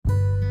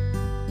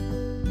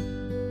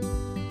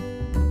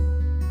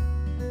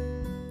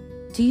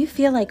Do you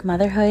feel like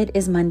motherhood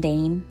is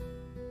mundane?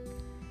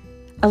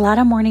 A lot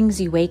of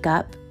mornings you wake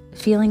up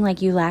feeling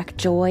like you lack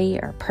joy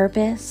or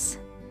purpose?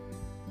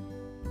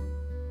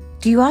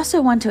 Do you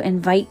also want to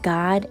invite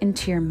God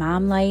into your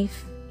mom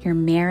life, your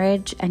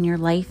marriage, and your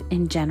life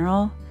in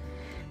general,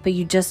 but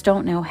you just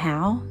don't know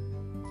how?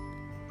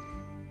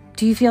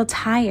 Do you feel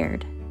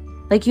tired,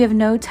 like you have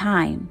no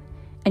time,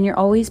 and you're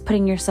always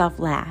putting yourself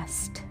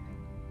last?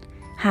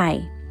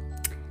 Hi,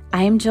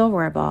 I am Jill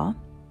Rohrball,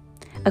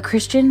 a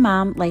Christian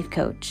mom life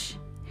coach,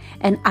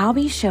 and I'll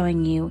be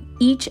showing you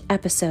each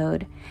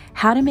episode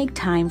how to make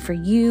time for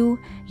you,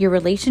 your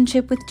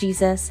relationship with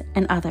Jesus,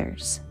 and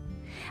others.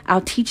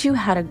 I'll teach you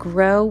how to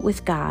grow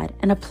with God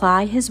and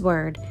apply His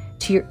Word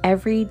to your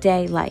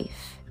everyday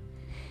life.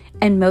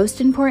 And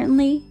most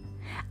importantly,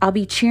 I'll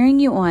be cheering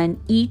you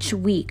on each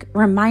week,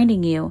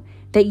 reminding you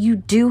that you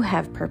do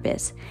have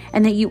purpose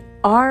and that you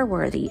are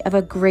worthy of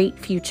a great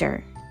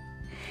future.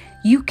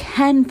 You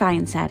can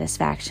find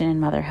satisfaction in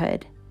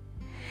motherhood.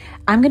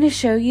 I'm going to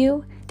show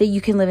you that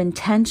you can live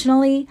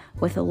intentionally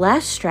with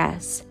less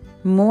stress,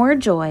 more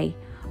joy,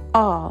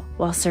 all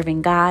while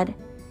serving God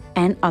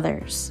and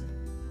others.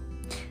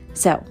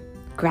 So,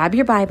 grab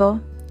your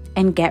Bible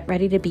and get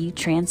ready to be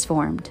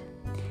transformed.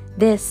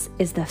 This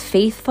is the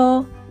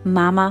Faithful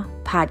Mama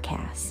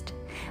Podcast,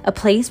 a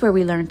place where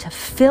we learn to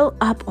fill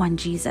up on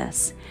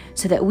Jesus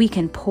so that we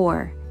can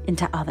pour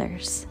into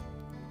others.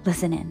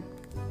 Listen in.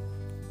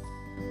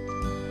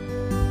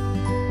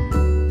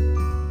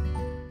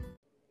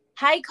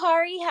 Hi,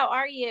 Kari. How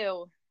are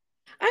you?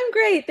 I'm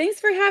great. Thanks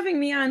for having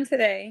me on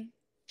today.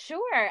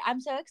 Sure.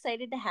 I'm so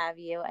excited to have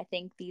you. I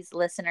think these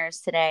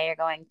listeners today are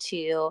going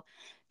to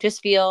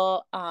just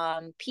feel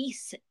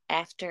peace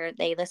after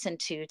they listen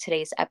to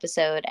today's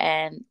episode.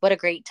 And what a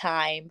great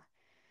time.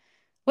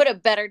 What a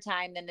better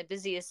time than the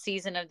busiest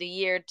season of the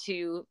year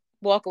to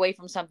walk away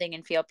from something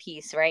and feel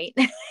peace, right?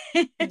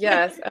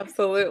 Yes,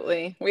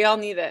 absolutely. We all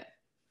need it.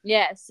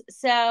 Yes.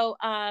 So,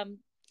 all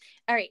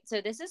right.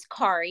 So this is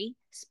Kari.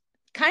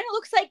 Kind of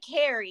looks like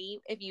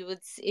Kari if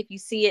you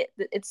see it,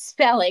 it's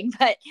spelling,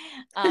 but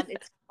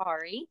it's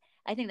Kari.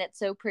 I think that's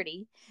so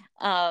pretty.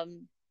 Thank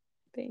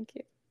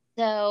you.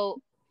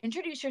 So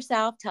introduce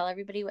yourself. Tell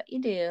everybody what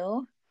you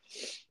do.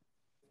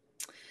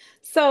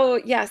 So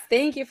yes,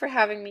 thank you for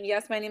having me.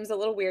 Yes, my name's a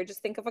little weird.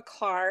 Just think of a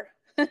car.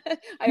 I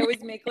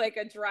always make like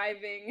a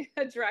driving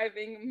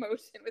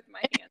motion with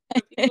my hands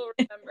so people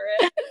remember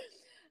it.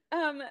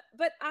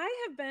 But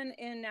I have been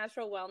in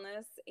natural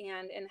wellness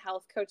and in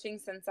health coaching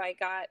since I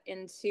got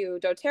into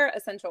doTERRA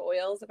essential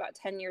oils about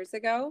 10 years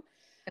ago.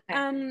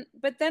 Okay.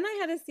 But then I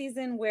had a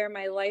season where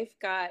my life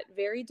got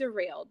very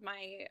derailed.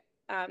 My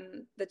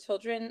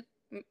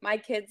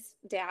kids'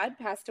 dad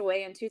passed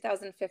away in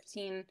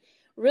 2015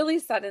 really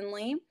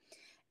suddenly.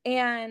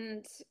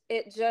 And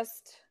it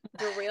just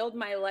derailed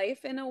my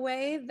life in a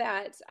way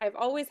that I've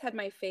always had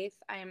my faith.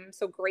 I'm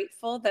so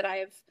grateful that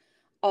I've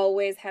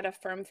always had a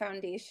firm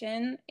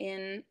foundation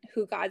in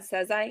who God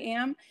says I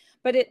am.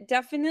 But it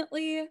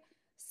definitely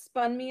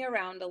spun me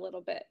around a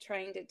little bit,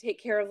 trying to take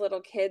care of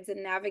little kids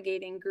and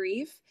navigating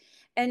grief.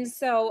 And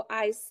so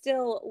I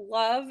still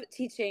love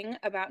teaching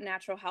about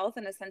natural health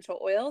and essential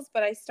oils,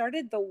 but I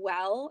started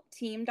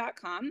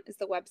thewellteam.com is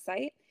the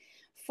website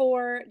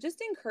for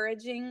just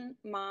encouraging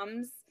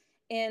moms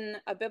in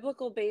a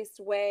biblical based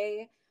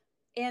way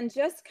and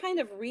just kind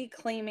of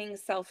reclaiming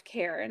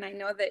self-care. And I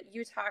know that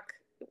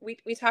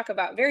we talk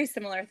about very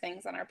similar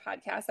things on our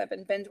podcast. I've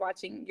been binge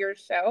watching your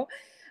show.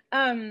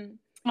 But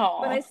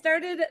I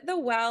started The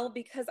Well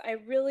because I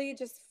really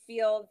just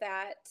feel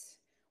that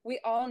we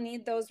all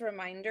need those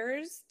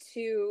reminders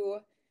to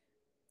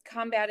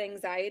combat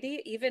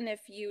anxiety. Even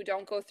if you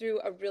don't go through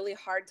a really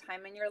hard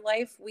time in your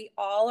life, we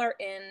all are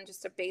in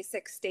just a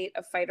basic state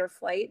of fight or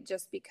flight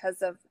just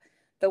because of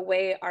the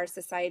way our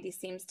society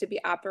seems to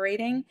be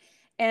operating.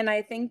 And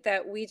I think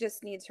that we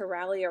just need to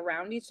rally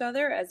around each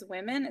other as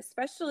women,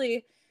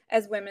 especially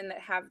as women that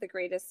have the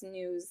greatest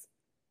news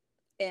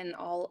in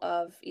all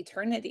of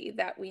eternity,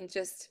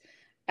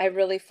 I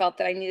really felt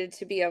that I needed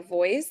to be a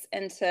voice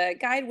and to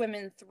guide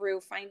women through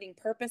finding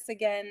purpose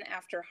again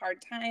after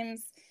hard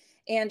times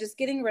and just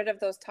getting rid of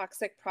those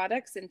toxic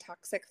products and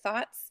toxic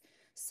thoughts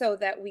so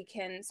that we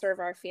can serve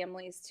our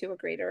families to a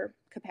greater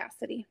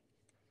capacity.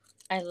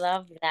 I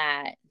love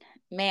that.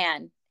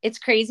 Man, it's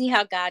crazy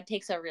how God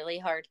takes a really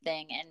hard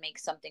thing and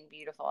makes something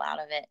beautiful out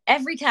of it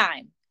every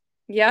time.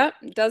 Yep,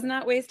 does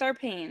not waste our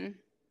pain.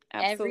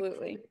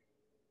 Absolutely.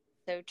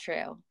 So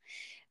true.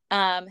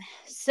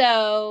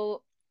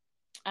 So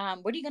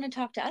what are you going to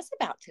talk to us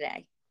about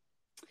today?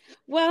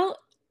 Well,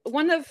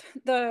 one of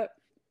the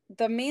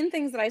main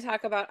things that I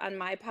talk about on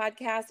my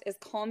podcast is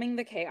calming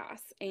the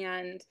chaos.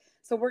 And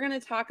so we're going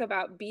to talk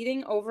about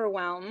beating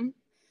overwhelm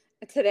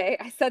today.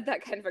 I said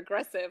that kind of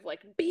aggressive,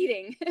 like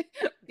beating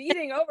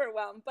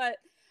overwhelm, but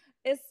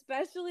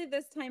especially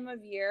this time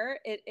of year,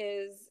 it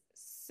is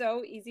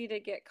so easy to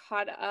get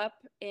caught up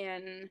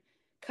in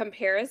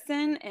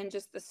comparison and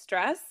just the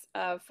stress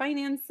of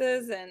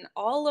finances and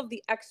all of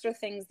the extra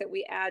things that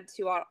we add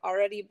to our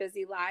already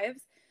busy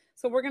lives.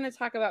 So we're going to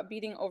talk about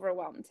beating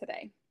overwhelm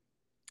today.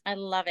 I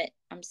love it.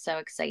 I'm so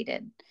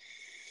excited.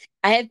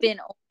 I have been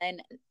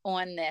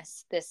on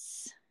this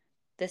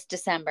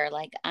December.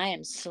 Like, I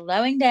am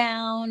slowing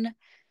down.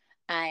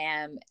 I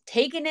am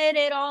taking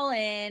it all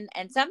in.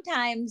 And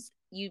sometimes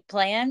you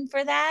plan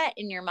for that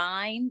in your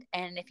mind.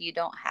 And if you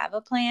don't have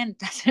a plan, it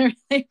doesn't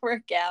really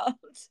work out.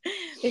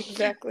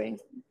 Exactly.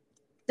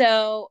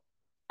 So,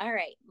 all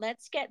right,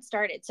 let's get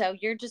started. So,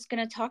 you're just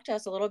going to talk to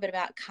us a little bit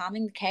about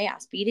calming the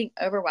chaos, beating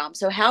overwhelm.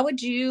 So, how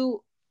would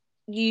you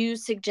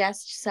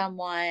suggest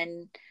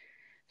someone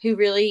who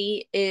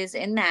really is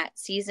in that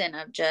season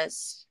of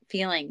just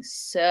feeling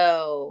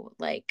so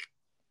like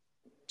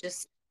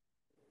just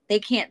they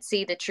can't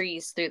see the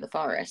trees through the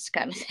forest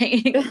kind of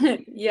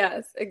thing?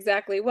 Yes,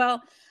 exactly.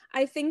 Well,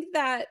 I think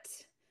that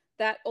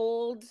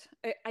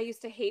I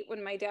used to hate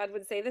when my dad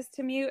would say this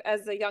to me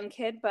as a young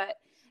kid, but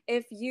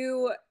if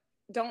you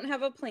don't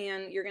have a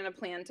plan, you're going to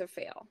plan to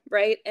fail,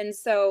 right? And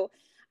so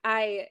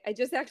I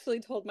just actually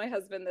told my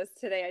husband this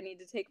today. I need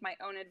to take my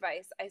own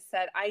advice. I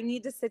said I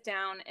need to sit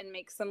down and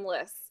make some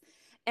lists.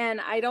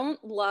 And I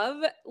don't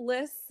love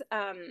lists.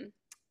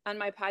 On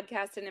my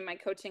podcast and in my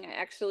coaching, I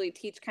actually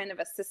teach kind of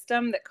a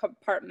system that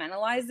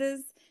compartmentalizes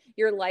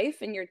your life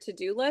and your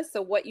to-do list.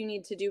 So what you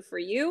need to do for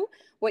you,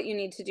 what you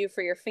need to do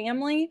for your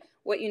family,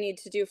 what you need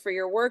to do for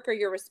your work or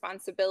your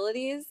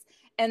responsibilities,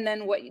 and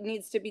then what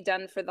needs to be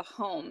done for the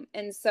home.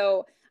 And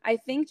so I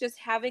think just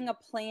having a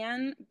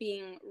plan,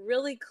 being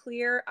really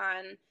clear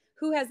on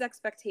who has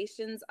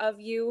expectations of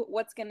you,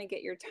 what's going to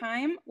get your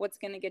time, what's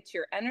going to get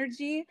your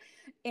energy,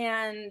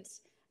 and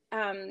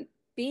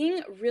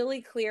being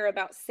really clear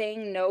about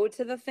saying no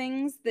to the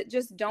things that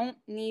just don't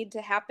need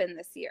to happen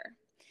this year.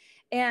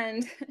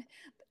 And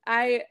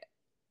I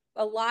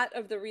a lot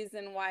of the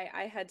reason why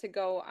I had to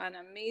go on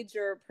a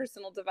major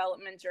personal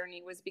development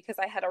journey was because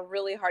I had a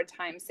really hard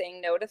time saying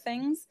no to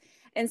things.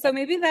 And so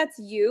maybe that's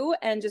you,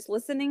 and just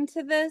listening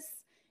to this,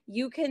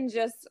 you can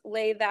just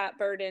lay that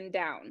burden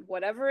down,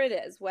 whatever it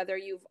is, whether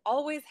you've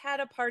always had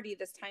a party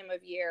this time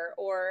of year,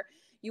 or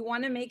you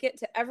want to make it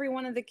to every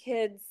one of the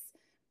kids'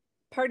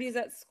 parties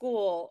at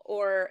school,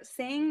 or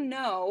saying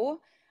no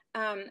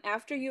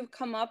after you've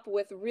come up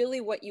with really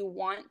what you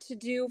want to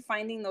do.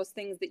 Finding those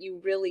things that you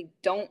really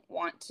don't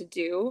want to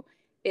do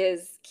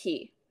is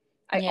key.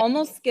 I Yeah.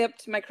 almost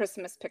skipped my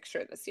Christmas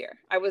picture this year.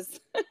 I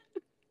was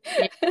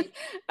Yeah.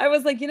 I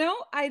was like,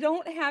 I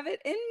don't have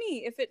it in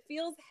me. If it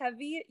feels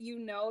heavy,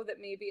 that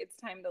maybe it's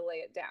time to lay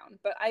it down.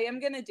 But I am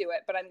going to do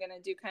it, but I'm going to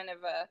do kind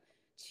of a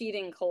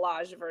cheating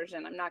collage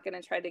version. I'm not going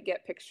to try to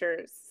get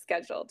pictures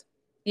scheduled.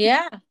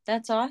 Yeah,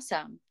 that's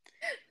awesome.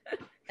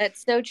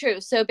 That's so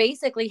true. So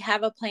basically,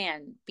 have a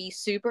plan, be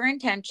super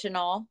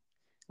intentional,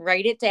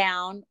 write it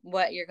down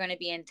what you're going to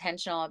be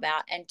intentional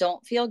about, and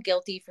don't feel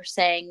guilty for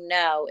saying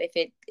no if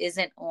it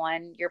isn't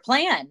on your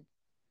plan.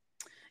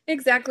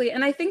 Exactly.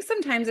 And I think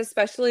sometimes,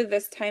 especially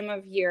this time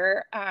of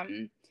year,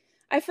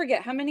 I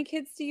forget, how many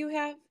kids do you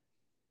have?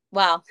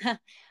 Well,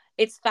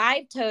 it's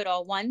 5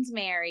 total. One's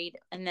married,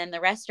 and then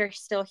the rest are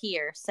still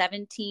here: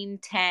 17,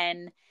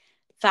 10,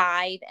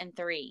 5, and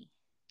 3.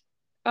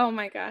 Oh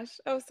my gosh.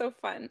 Oh, so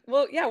fun.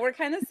 Well, yeah, we're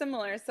kind of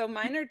similar. So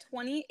mine are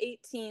 20,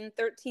 18,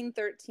 13,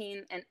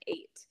 13, and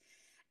 8.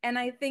 And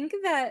I think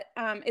that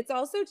it's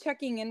also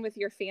checking in with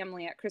your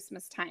family at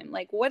Christmas time.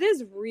 Like, what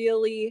is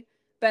really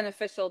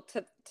beneficial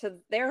to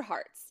their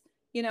hearts?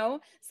 Yeah.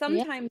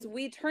 Sometimes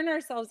we turn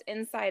ourselves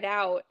inside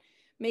out,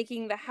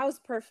 making the house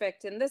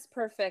perfect and this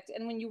perfect.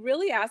 And when you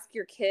really ask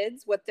your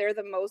kids what they're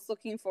the most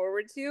looking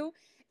forward to,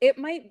 it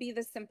might be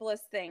the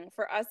simplest thing.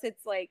 For us,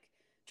 it's like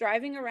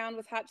driving around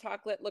with hot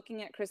chocolate,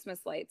 looking at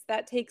Christmas lights.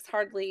 That takes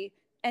hardly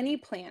any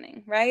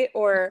planning, right?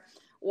 Or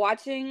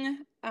watching,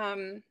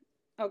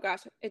 oh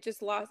gosh, I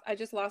just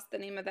lost the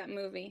name of that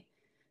movie.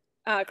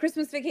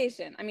 Christmas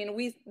Vacation. I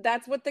mean,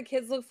 that's what the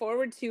kids look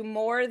forward to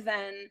more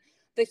than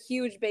the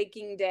huge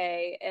baking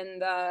day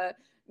and the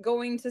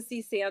going to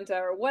see Santa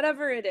or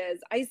whatever it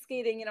is. Ice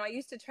skating. I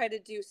used to try to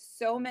do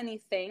so many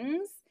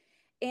things,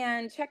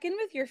 and check in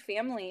with your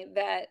family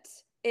that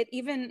it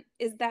even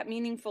is that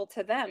meaningful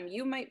to them.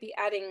 You might be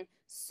adding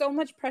so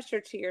much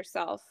pressure to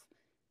yourself,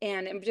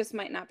 and it just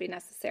might not be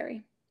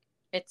necessary.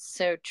 It's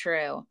so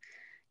true.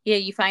 Yeah,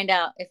 you find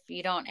out if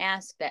you don't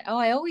ask that, oh,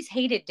 I always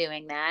hated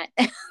doing that.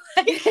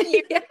 Like,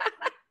 Yeah.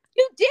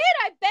 you did.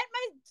 I bent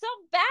myself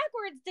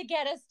backwards to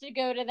get us to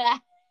go to that.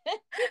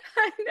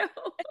 I know.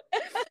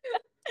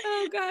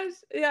 Oh gosh.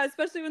 Yeah,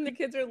 especially when the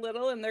kids are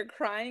little and they're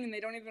crying and they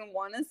don't even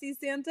want to see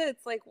Santa.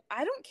 It's like,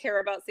 I don't care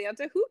about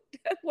Santa.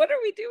 What are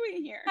we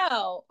doing here?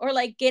 No, or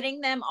like getting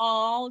them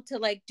all to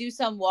like do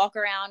some walk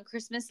around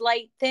Christmas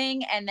light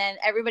thing, and then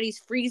everybody's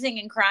freezing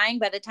and crying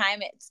by the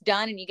time it's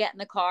done, and you get in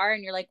the car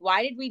and you're like,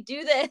 why did we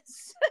do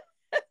this?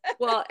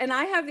 Well, and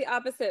I have the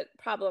opposite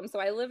problem. So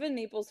I live in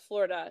Naples,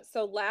 Florida.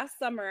 So last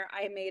summer,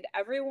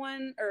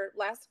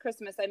 last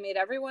Christmas, I made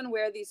everyone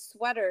wear these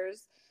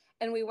sweaters.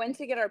 And we went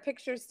to get our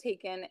pictures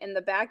taken in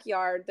the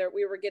backyard. There,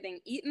 we were getting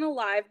eaten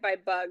alive by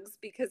bugs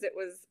because it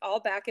was all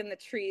back in the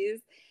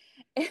trees.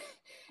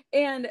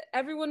 And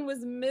everyone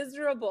was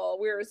miserable.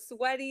 We were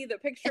sweaty. The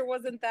picture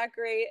wasn't that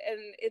great. And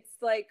it's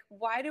like,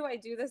 why do I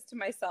do this to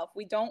myself?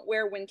 We don't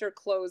wear winter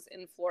clothes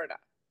in Florida.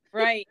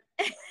 Right.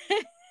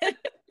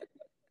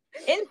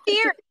 In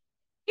theory,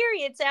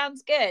 it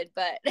sounds good,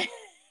 but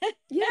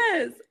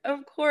Yes,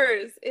 of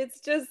course.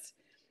 It's just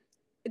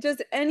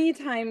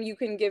anytime you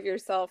can give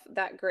yourself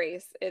that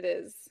grace, it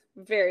is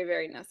very,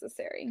 very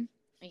necessary.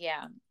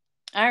 yeah.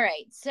 All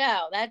right. So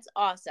that's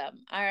awesome.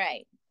 All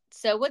right.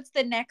 So what's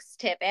the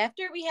next tip?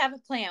 After we have a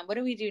plan, what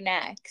do we do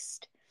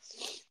next?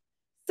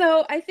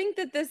 So I think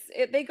that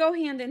they go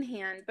hand in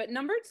hand, but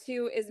number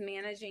two is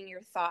managing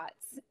your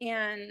thoughts.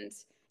 And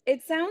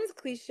it sounds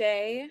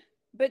cliche,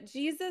 but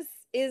Jesus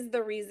is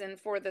the reason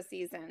for the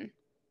season,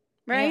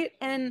 Yeah. right?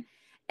 And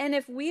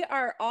if we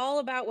are all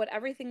about what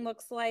everything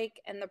looks like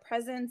and the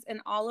presents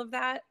and all of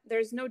that,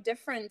 there's no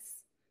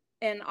difference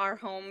in our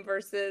home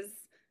versus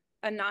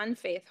a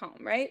non-faith home,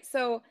 right?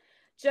 So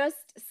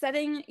just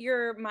setting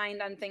your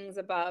mind on things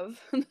above,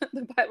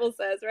 the Bible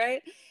says,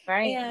 right?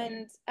 Right.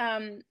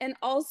 And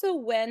also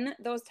when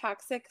those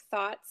toxic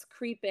thoughts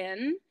creep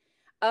in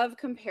of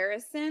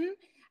comparison,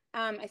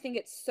 I think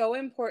it's so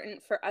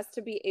important for us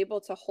to be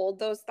able to hold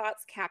those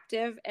thoughts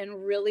captive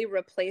and really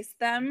replace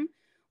them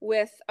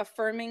with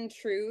affirming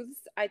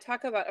truths. I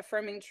talk about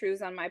affirming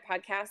truths on my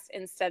podcast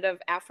instead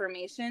of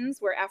affirmations,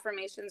 where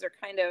affirmations are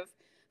kind of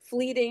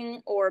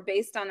fleeting or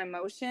based on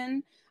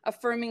emotion.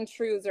 Affirming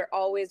truths are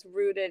always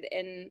rooted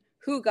in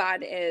who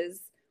God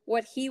is,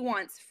 what He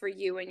wants for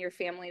you and your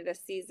family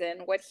this season,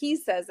 what He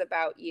says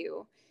about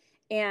you.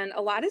 And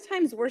a lot of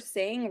times we're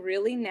saying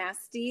really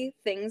nasty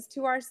things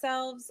to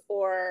ourselves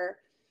or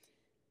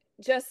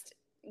just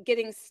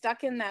getting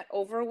stuck in that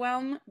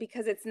overwhelm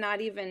because it's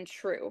not even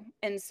true.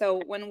 And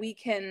so when we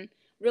can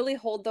really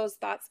hold those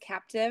thoughts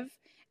captive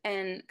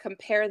and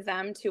compare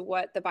them to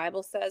what the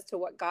Bible says, to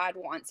what God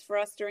wants for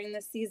us during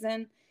this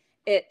season,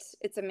 it's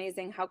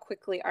amazing how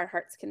quickly our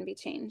hearts can be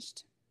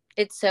changed.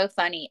 It's so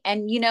funny.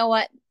 And you know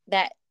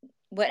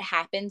what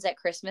happens at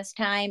Christmas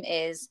time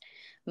is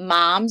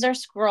moms are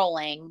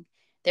scrolling,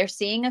 they're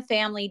seeing a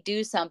family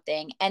do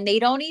something and they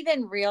don't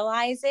even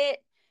realize it,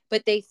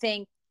 but they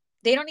think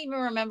they don't even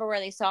remember where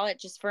they saw it.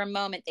 Just for a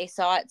moment they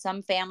saw it,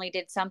 some family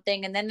did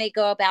something, and then they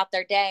go about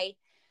their day,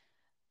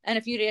 and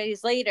a few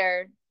days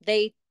later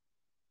they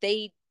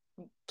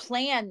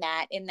plan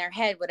that in their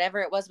head,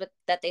 whatever it was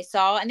that they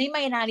saw, and they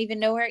might not even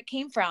know where it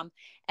came from.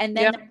 And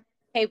then,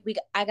 Yep. hey,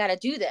 I got to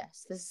do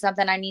this. This is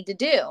something I need to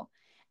do.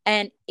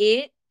 And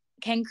it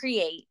can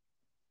create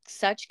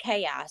such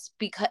chaos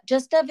because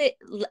just of it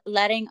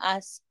letting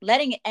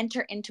it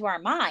enter into our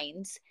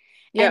minds,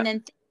 and Yep.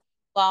 then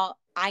well,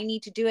 I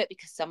need to do it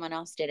because someone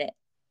else did it.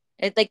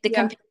 It's like the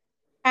Yeah.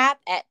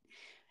 crap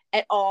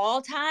at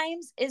all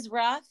times is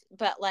rough,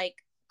 but like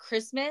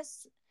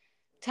Christmas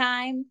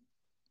time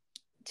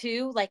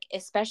too, like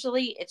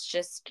especially,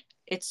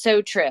 it's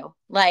so true.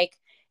 Like,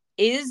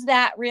 is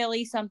that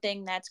really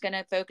something that's going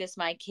to focus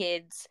my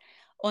kids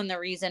on the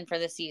reason for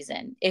the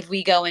season if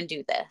we go and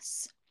do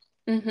this?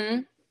 Mm-hmm.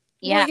 Well,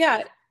 Yeah.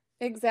 yeah,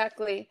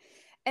 exactly.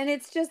 And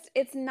it's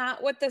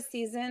not what the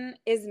season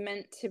is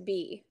meant to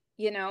be,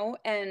 you know?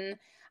 And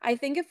I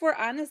think if we're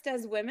honest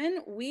as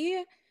women,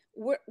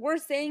 we're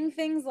saying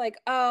things like,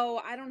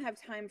 "Oh, I don't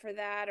have time for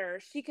that," or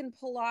 "She can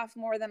pull off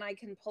more than I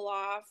can pull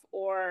off,"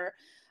 or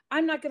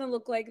 "I'm not going to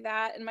look like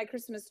that in my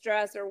Christmas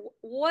dress," or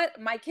 "What,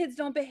 my kids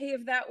don't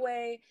behave that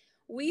way."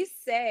 We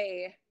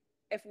say,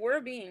 if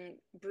we're being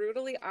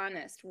brutally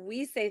honest,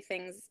 we say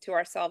things to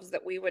ourselves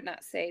that we would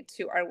not say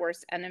to our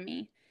worst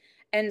enemy.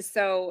 And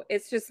so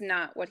it's just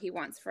not what he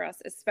wants for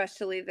us,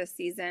 especially this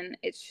season.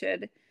 It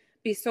should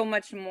be so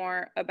much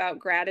more about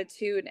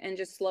gratitude and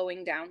just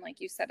slowing down,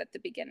 like you said at the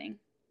beginning.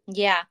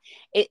 Yeah.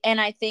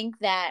 And I think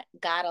that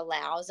God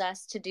allows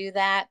us to do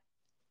that.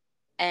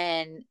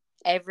 And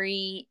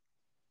every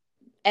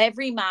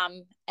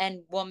mom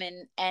and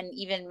woman and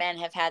even men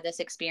have had this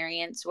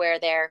experience where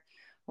they're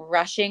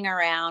rushing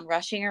around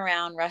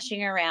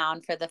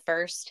for the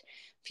first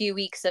few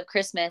weeks of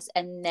Christmas,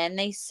 and then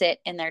they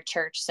sit in their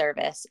church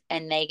service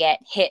and they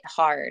get hit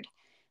hard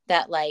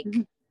that like,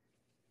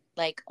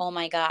 oh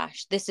my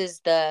gosh,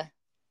 was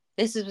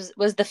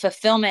the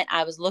fulfillment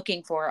I was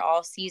looking for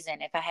all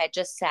season. If I had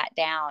just sat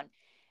down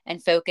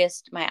and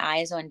focused my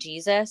eyes on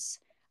Jesus,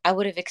 I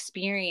would have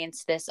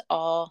experienced this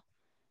all.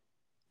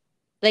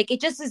 Like,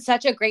 it just is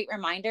such a great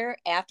reminder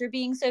after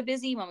being so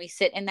busy when we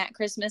sit in that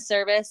Christmas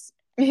service,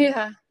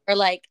 Yeah, or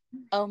like,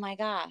 oh my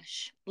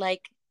gosh,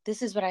 like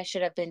this is what I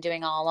should have been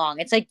doing all along.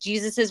 It's like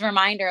Jesus's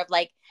reminder of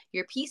like,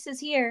 your peace is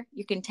here,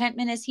 your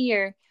contentment is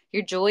here,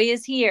 your joy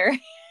is here.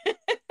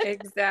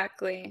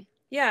 exactly.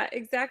 Yeah,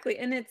 exactly.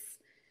 And it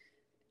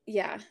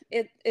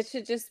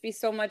should just be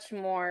so much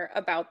more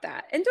about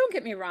that. And don't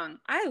get me wrong,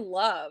 I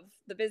love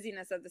the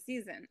busyness of the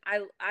season.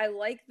 I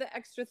like the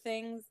extra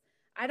things.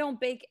 I don't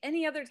bake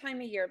any other time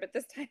of year but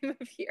this time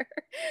of year.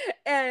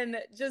 And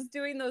just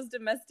doing those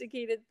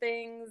domesticated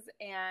things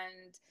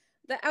and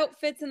the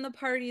outfits and the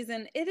parties,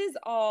 and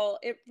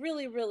it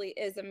really really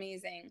is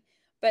amazing.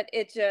 But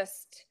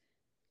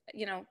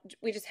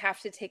we just have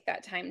to take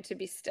that time to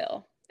be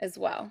still as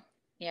well.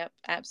 Yep,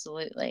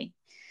 absolutely.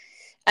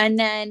 And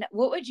then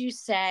what would you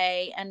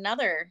say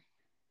another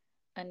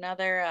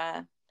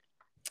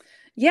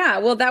Yeah,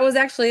 well, that was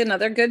actually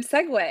another good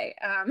segue.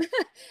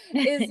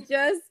 Is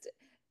just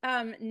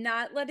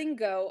not letting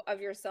go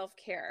of your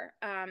self-care.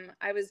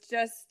 I was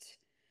just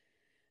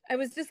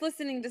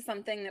listening to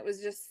something that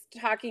was just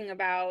talking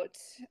about,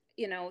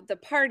 the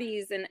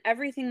parties and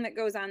everything that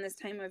goes on this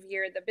time of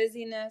year, the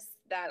busyness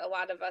that a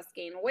lot of us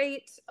gain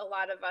weight, a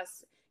lot of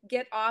us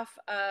get off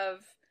of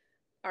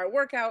our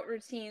workout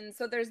routine.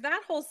 So there's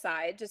that whole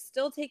side, just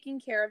still taking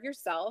care of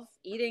yourself,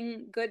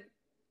 eating good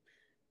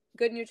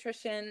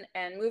nutrition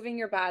and moving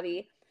your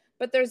body.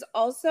 But there's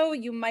also,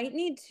 you might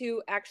need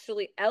to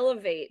actually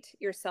elevate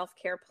your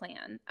self-care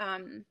plan.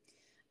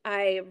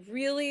 I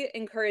really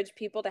encourage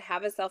people to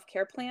have a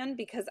self-care plan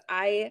because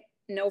I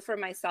know for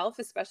myself,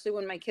 especially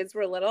when my kids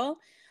were little,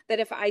 that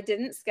if I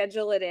didn't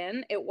schedule it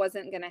in, it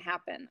wasn't going to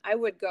happen. I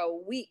would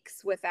go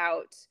weeks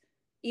without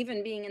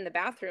even being in the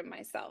bathroom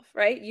myself,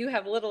 right? You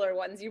have littler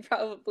ones. You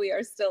probably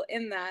are still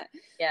in that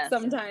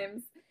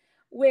sometimes,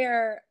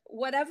 where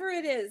whatever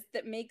it is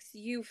that makes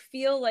you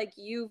feel like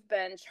you've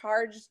been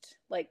charged,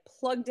 like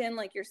plugged in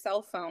like your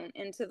cell phone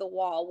into the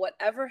wall,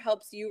 whatever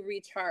helps you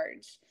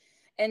recharge.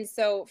 And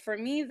so for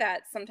me,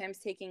 that's sometimes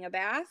taking a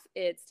bath.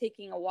 It's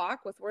taking a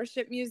walk with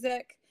worship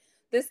music.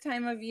 This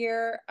time of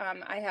year,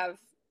 I have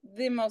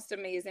the most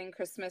amazing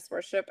Christmas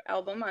worship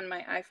album on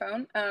my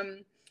iPhone.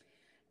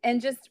 And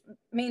just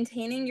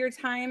maintaining your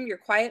time, your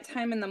quiet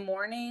time in the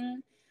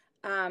morning,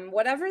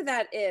 whatever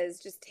that is,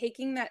 just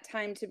taking that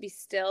time to be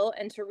still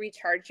and to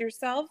recharge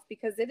yourself,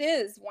 because it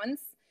is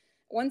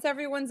once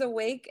everyone's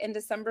awake and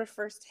December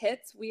 1st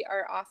hits, we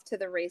are off to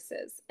the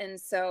races. And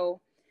so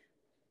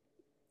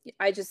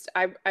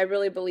I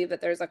really believe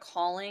that there's a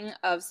calling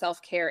of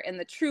self-care in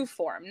the true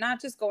form,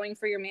 not just going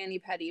for your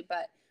mani-pedi,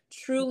 but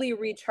truly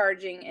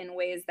recharging in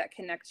ways that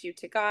connect you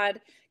to God,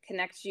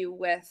 connect you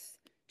with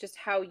just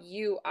how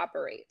you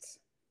operate.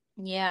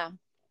 Yeah,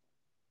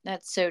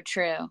 that's so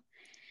true.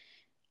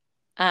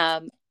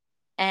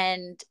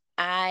 And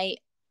I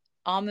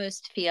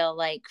almost feel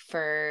like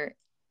for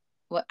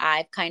what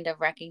I've kind of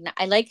recognized,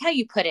 I like how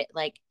you put it,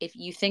 like if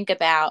you think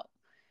about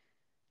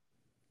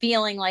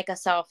feeling like a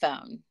cell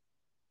phone,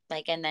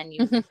 like, and then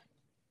you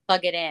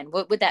plug it in,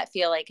 what would that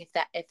feel like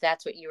if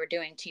that's what you were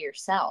doing to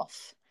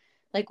yourself?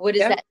 Like, what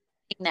is that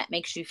thing that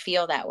makes you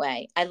feel that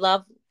way? I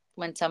love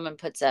when someone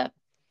puts a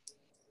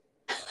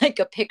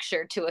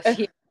picture to a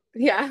feeling.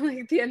 Yeah,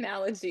 like the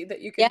analogy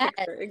that you can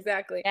picture.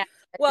 Exactly. Yeah.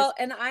 Well,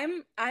 and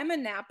I'm a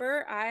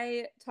napper.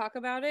 I talk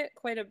about it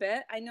quite a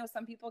bit. I know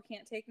some people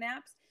can't take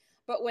naps,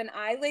 but when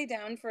I lay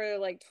down for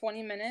like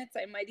 20 minutes,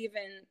 I might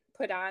even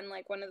put on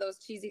like one of those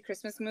cheesy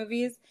Christmas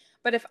movies.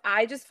 But if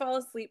I just fall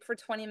asleep for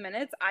 20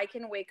 minutes, I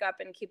can wake up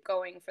and keep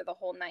going for the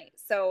whole night.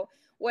 So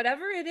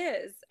whatever it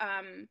is,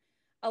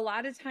 a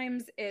lot of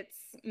times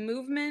it's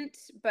movement,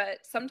 but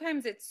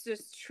sometimes it's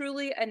just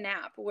truly a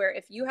nap, where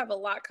if you have a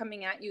lot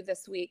coming at you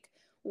this week,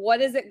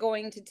 what is it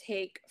going to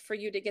take for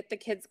you to get the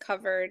kids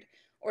covered,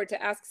 or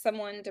to ask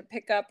someone to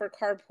pick up or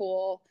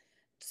carpool,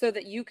 so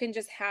that you can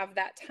just have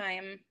that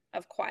time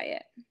of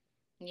quiet?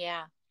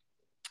 Yeah,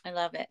 I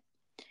love it.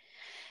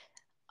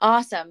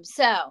 Awesome.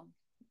 So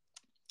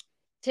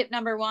tip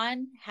number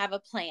 1, have a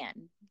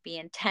plan, be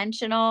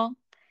intentional,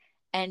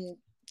 and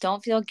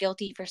don't feel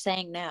guilty for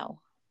saying no.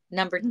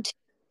 Number 2,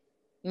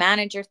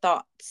 manage your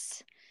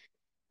thoughts,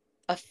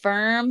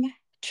 affirm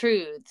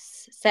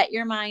truths, set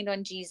your mind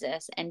on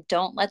Jesus, and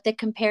don't let the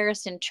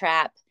comparison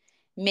trap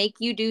make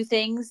you do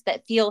things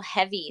that feel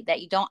heavy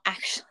that you don't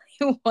actually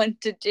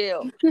want to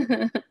do.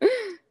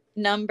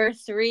 Number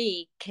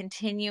 3,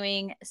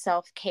 continuing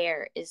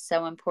self-care is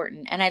so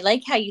important. And I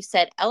like how you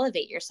said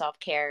elevate your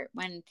self-care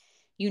when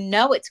you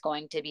know it's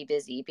going to be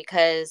busy,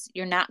 because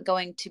you're not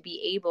going to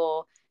be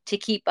able to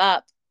keep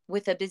up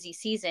with a busy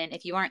season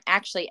if you aren't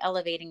actually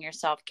elevating your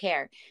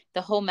self-care.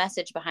 The whole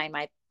message behind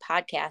my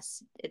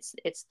podcast, it's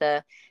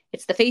the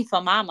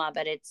faithful mama,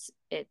 but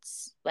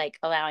it's like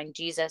allowing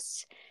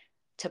Jesus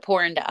to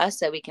pour into us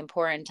so we can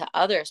pour into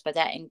others. But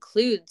that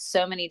includes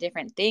so many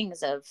different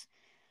things of,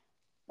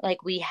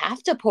 like, we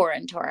have to pour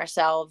into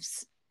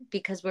ourselves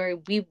because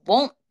we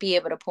won't be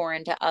able to pour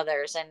into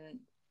others. And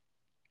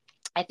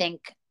I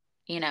think,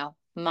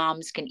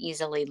 moms can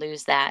easily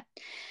lose that.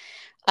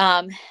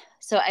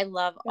 So I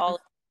love all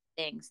of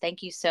these things.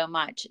 Thank you so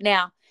much.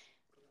 Now,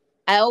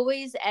 I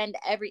always end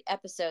every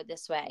episode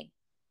this way.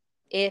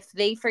 If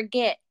they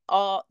forget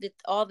all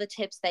the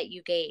tips that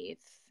you gave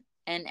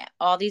and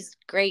all these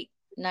great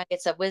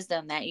nuggets of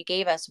wisdom that you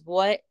gave us,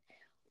 what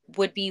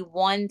would be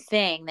one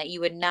thing that you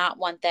would not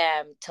want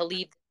them to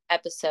leave the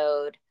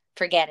episode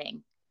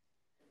forgetting?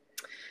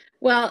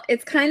 Well,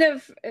 it's kind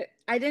of,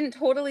 I didn't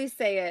totally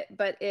say it,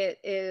 but it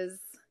is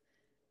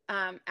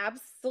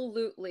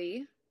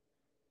absolutely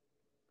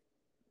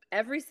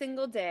every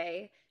single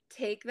day,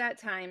 take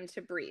that time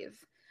to breathe.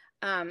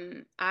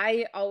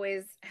 I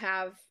always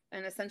have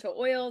an essential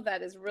oil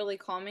that is really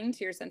calming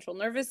to your central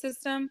nervous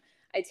system.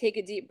 I take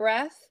a deep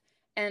breath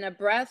and a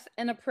breath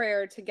and a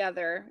prayer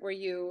together where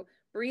you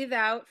breathe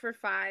out for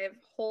 5,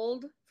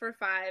 hold for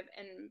 5,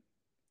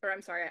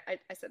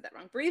 I said that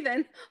wrong. Breathe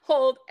in,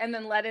 hold, and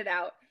then let it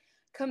out.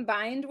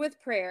 Combined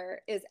with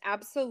prayer is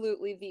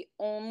absolutely the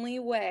only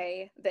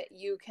way that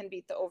you can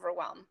beat the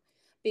overwhelm,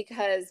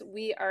 because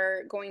we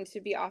are going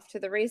to be off to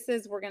the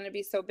races. We're going to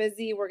be so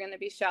busy. We're going to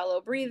be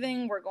shallow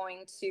breathing. We're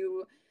going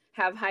to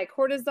have high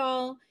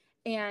cortisol.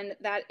 And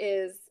that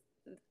is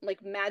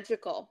like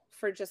magical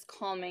for just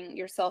calming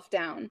yourself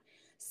down.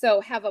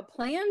 So have a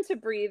plan to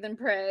breathe and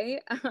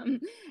pray.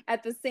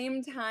 At the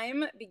same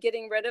time, be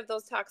getting rid of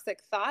those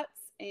toxic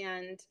thoughts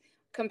and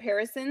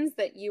comparisons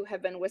that you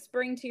have been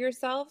whispering to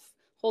yourself.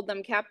 Hold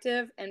them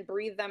captive and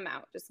breathe them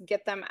out. Just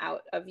get them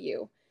out of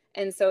you.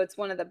 And so it's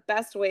one of the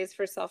best ways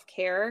for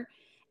self-care.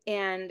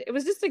 And it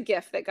was just a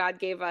gift that God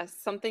gave us.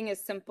 Something as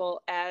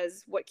simple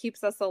as what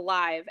keeps us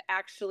alive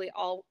actually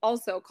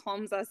also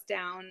calms us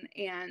down.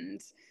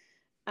 And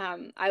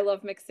I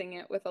love mixing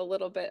it with a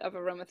little bit of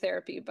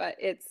aromatherapy, but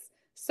it's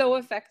so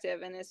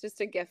effective. And it's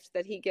just a gift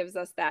that he gives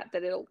us, that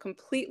it'll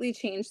completely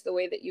change the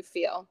way that you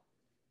feel.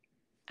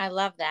 I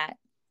love that.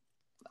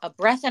 A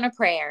breath and a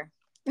prayer.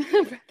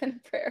 Breath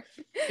and a prayer.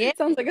 Yeah.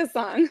 Sounds like a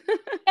song.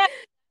 Yeah.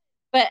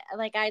 But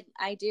like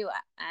I do,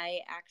 I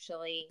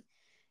actually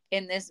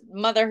in this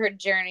motherhood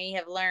journey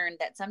have learned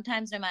that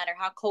sometimes no matter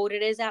how cold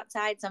it is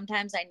outside,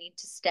 sometimes I need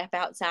to step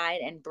outside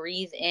and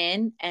breathe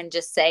in and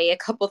just say a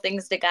couple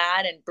things to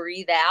God and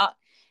breathe out.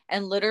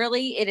 And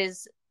literally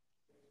it's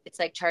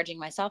like charging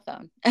my cell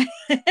phone.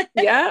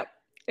 Yeah,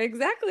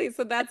 exactly.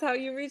 So that's how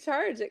you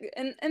recharge.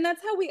 And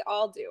that's how we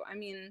all do. I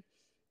mean,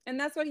 and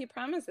that's what he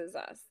promises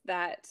us,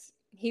 that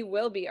he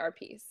will be our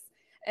peace.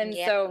 And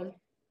Yeah. so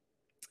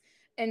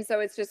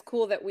it's just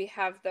cool that we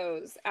have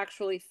those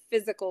actually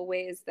physical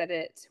ways that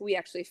we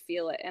actually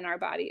feel it in our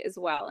body as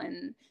well.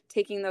 And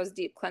taking those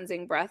deep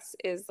cleansing breaths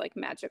is like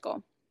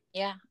magical.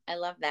 Yeah, I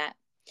love that.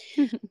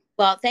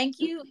 Well, thank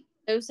you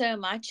so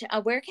much.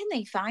 Where can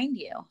they find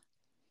you?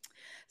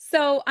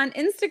 So on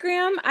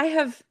Instagram,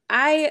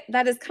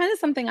 that is kind of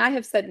something I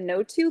have said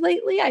no to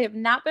lately. I have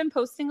not been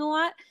posting a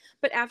lot,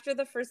 but after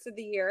the first of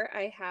the year,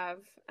 I have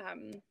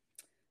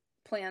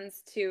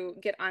plans to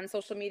get on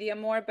social media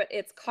more, but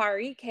it's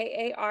Kari,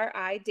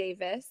 Kari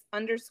Davis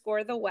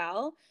 _ the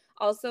well,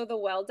 also the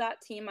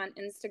well.team on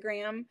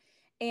Instagram.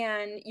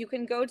 And you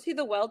can go to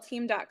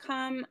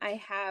thewellteam.com. I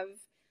have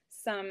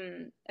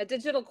a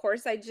digital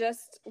course I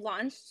just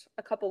launched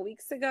a couple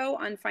weeks ago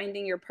on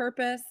finding your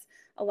purpose,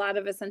 a lot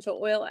of essential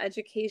oil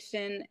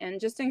education, and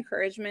just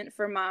encouragement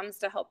for moms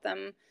to help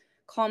them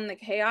calm the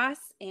chaos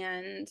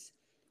and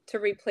to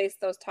replace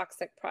those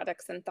toxic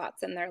products and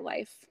thoughts in their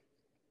life.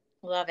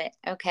 Love it.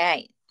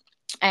 Okay.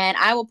 And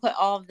I will put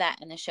all of that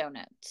in the show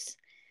notes.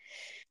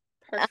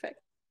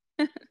 Perfect.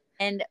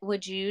 And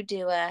would you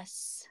do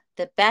us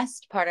the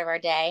best part of our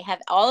day?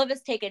 Have all of us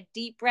take a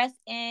deep breath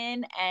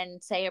in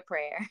and say a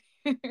prayer.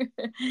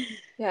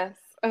 Yes.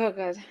 Oh,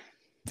 good.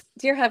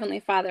 Dear Heavenly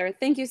Father,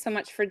 thank you so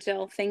much for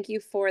Jill. Thank you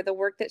for the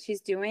work that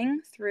she's doing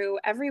through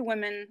every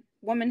woman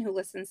who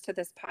listens to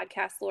this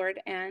podcast, Lord.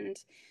 And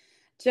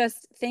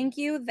just thank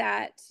you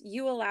that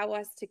you allow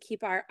us to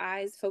keep our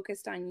eyes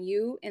focused on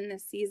you in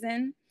this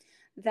season,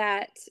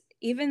 that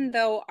even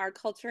though our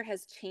culture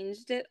has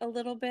changed it a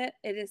little bit,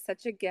 it is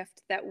such a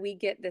gift that we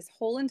get this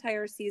whole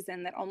entire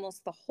season that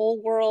almost the whole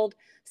world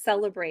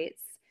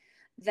celebrates,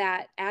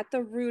 that at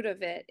the root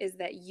of it is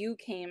that you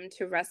came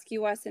to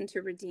rescue us and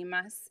to redeem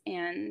us,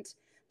 and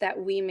that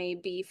we may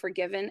be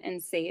forgiven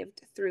and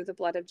saved through the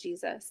blood of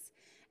Jesus.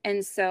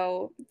 And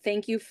so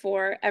thank you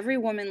for every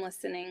woman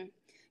listening.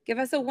 Give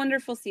us a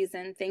wonderful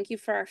season. Thank you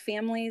for our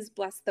families.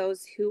 Bless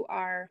those who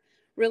are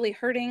really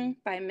hurting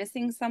by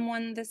missing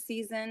someone this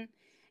season,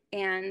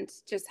 and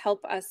just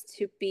help us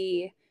to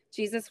be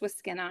Jesus with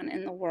skin on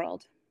in the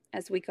world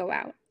as we go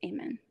out.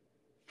 Amen.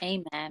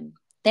 Amen.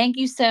 Thank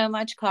you so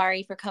much,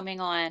 Kari, for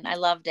coming on. I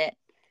loved it.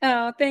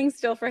 Oh,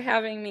 thanks, Jill, for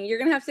having me. You're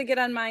going to have to get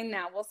on mine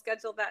now. We'll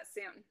schedule that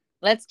soon.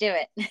 Let's do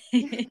it.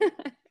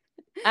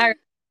 All right.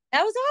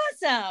 That was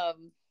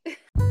awesome.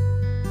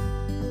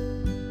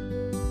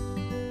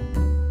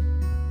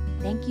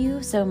 Thank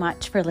you so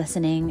much for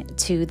listening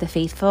to the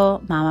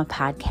Faithful Mama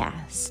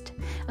podcast,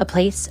 a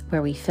place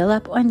where we fill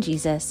up on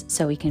Jesus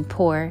so we can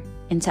pour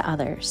into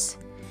others.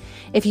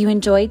 If you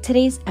enjoyed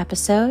today's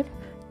episode,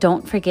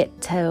 don't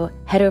forget to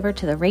head over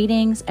to the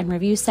ratings and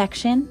review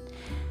section.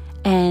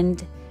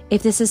 And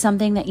if this is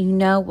something that you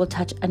know will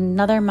touch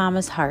another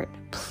mama's heart,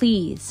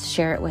 please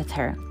share it with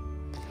her.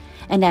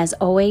 And as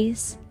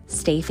always,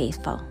 stay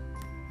faithful.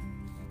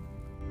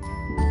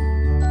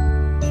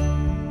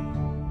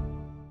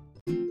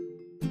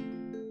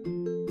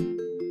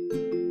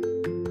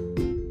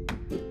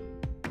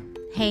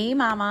 Hey,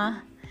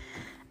 mama.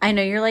 I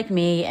know you're like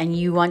me and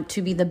you want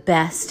to be the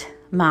best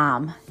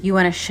mom. You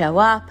want to show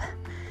up.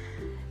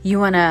 You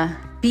want to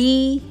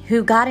be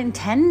who God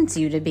intends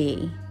you to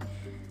be.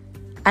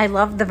 I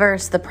love the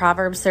verse, the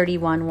Proverbs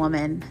 31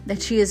 woman,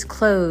 that she is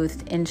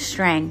clothed in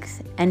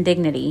strength and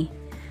dignity.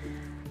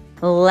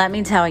 Let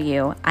me tell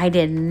you, I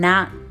did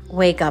not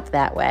wake up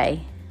that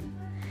way.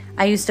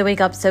 I used to wake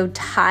up so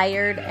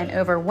tired and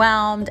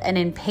overwhelmed and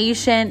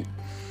impatient.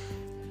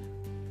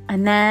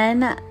 And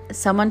then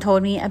someone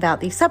told me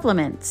about these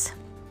supplements.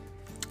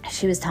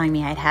 She was telling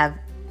me I'd have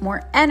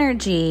more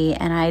energy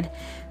and I'd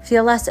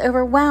feel less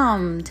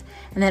overwhelmed,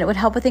 and that it would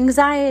help with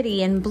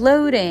anxiety and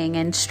bloating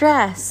and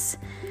stress.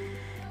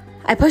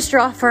 I pushed her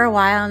off for a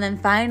while, and then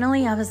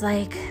finally I was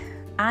like,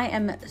 I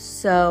am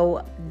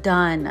so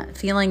done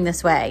feeling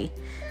this way.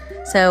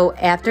 So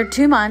after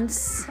 2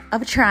 months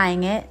of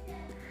trying it,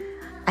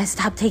 I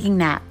stopped taking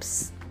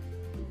naps.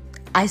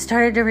 I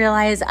started to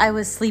realize I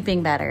was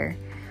sleeping better.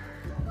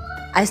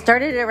 I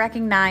started to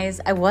recognize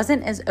I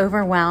wasn't as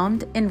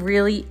overwhelmed in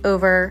really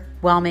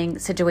overwhelming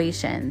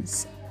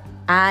situations.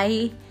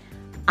 I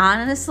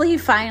honestly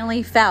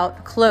finally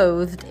felt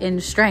clothed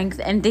in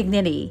strength and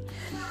dignity.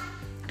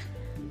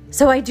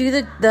 So I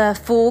do the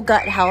full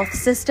gut health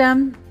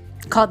system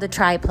called the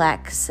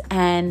triplex.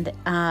 And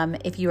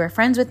if you are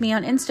friends with me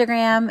on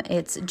Instagram,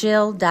 it's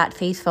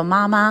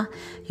jill.faithfulmama.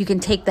 You can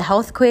take the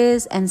health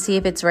quiz and see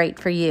if it's right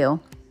for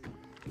you.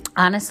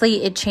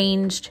 Honestly, it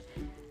changed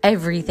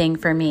everything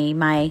for me.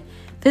 My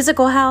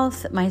physical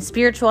health, my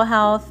spiritual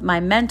health, my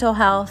mental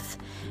health,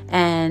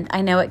 and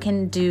I know it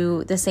can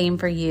do the same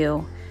for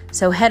you.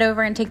 So head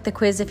over and take the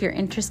quiz if you're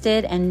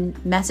interested, and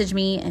message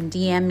me and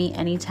DM me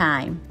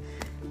anytime.